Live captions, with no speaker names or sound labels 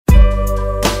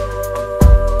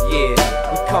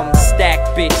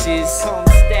bitches.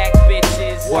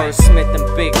 Wordsmith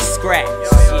and Big Scratch.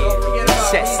 Yeah,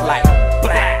 chest like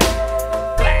blah,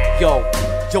 blah.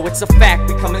 Yo, it's a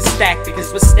fact, we come in stacked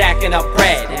because we're stacking up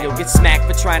bread. And you'll get smacked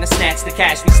for trying to snatch the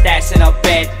cash we stash in our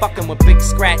bed. Fucking with Big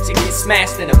Scratch and get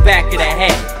smashed in the back of the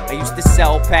head. I used to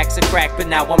sell packs of crack, but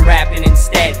now I'm rapping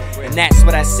instead. And that's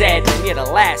what I said, and you're the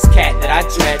last cat that I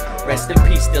dread. Rest in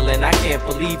peace, Dylan, I can't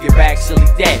believe you're actually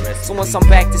dead. So once I'm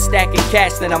back to stacking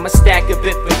cash, then I'ma stack a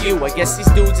bit for you. I guess these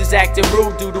dudes is acting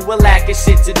rude due to a lack of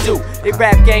shit to do. They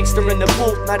rap gangster in the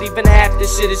booth, not even half the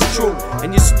shit is true.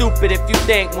 And you're stupid if you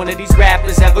think one of these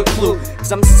rappers have a clue.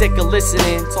 Cause I'm sick of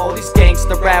listening to all these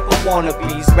gangster rapper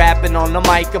wannabes rapping on the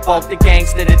mic about the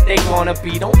gangster that they gonna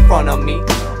be. Don't front on me.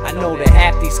 I know that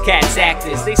half these cats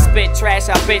actors. They spit trash,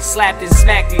 I bitch slapped and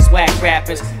smacked these whack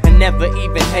rappers and never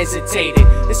even hesitated.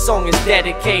 This song is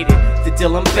dedicated to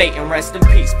Dylan Baton, rest in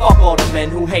peace. Fuck all the men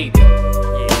who hate it.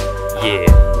 Yeah,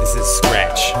 this is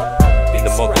Scratch in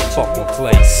the motherfucking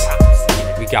place.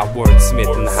 We got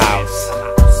Wordsmith in the house,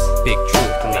 Big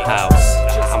Truth in the house.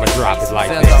 I'ma drop it like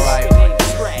this.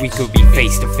 We could be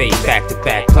face to face, back to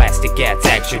back, plastic gats,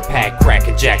 action packed,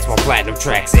 cracking jacks, my platinum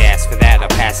tracks. They ask for that, I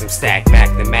pass them stack,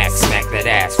 Mac the Mac, smack that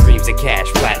ass, dreams of cash,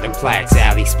 platinum plaques,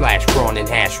 alley splash, prawn and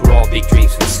hash, we're all big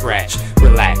dreams from scratch.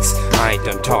 Relax, I ain't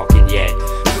done talking yet.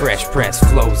 Fresh press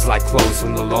flows like clothes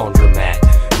from the laundromat.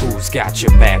 Who's got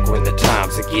your back when the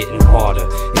times are getting harder?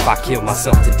 If I kill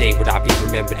myself today, would I be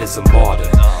remembered as a martyr?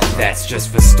 That's just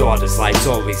for starters, life's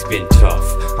always been tough.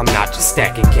 I'm not just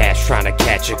stacking cash, trying to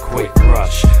catch a quick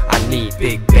rush. I need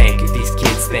big bank. If these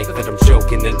kids think that I'm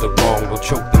joking, then they're wrong. We'll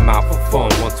choke them out for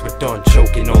fun once we're done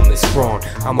choking on this prawn.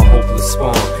 I'm a hopeless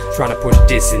spawn, trying to push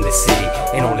this in the city.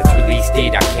 And on its release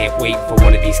date, I can't wait for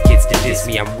one of these kids to diss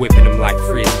me. I'm whipping them like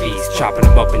frisbees, chopping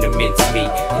them up into mincemeat.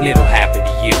 And it'll happen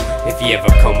to you if you ever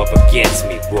come up against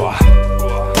me, boy.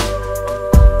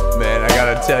 Man, I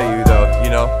gotta tell you though,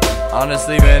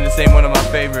 honestly, man, this ain't one of my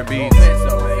favorite beats.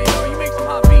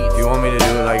 If you want me to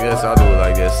do it like this, I'll do it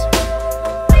like this.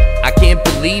 I can't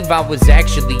believe I was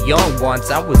actually young once.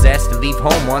 I was asked to leave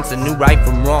home once. I knew right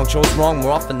from wrong, chose wrong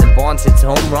more often than Barnes hits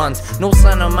home runs. No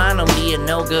son of mine will be a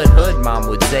no good hood, mom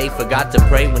would say. Forgot to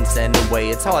pray when sent away.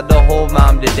 It's hard to hold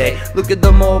mom today. Look at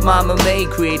the mold mama made.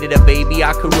 Created a baby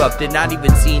I corrupted. Not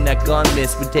even seeing that gun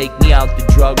miss would take me out the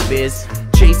drug biz.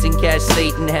 Chasing cash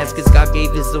Satan has, cause God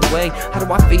gave his away. How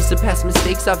do I face the past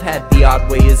mistakes I've had? The odd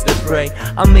way is to pray.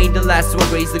 I'm made to last, so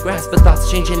I raise the grass, but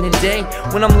thoughts changing in day.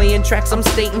 When I'm laying tracks, I'm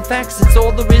stating facts, it's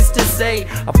all there is to say.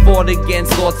 I fought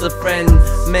against lots of friends,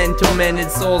 men tormented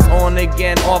souls, on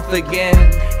again, off again.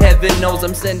 Heaven knows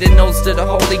I'm sending notes to the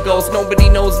Holy Ghost. Nobody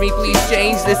knows me, please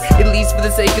change this, at least for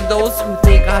the sake of those who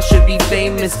think I should be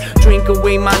famous. Drink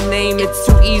away my name, it's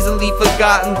too easily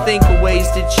forgotten. Think of ways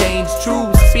to change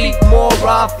truth, speak more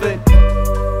often.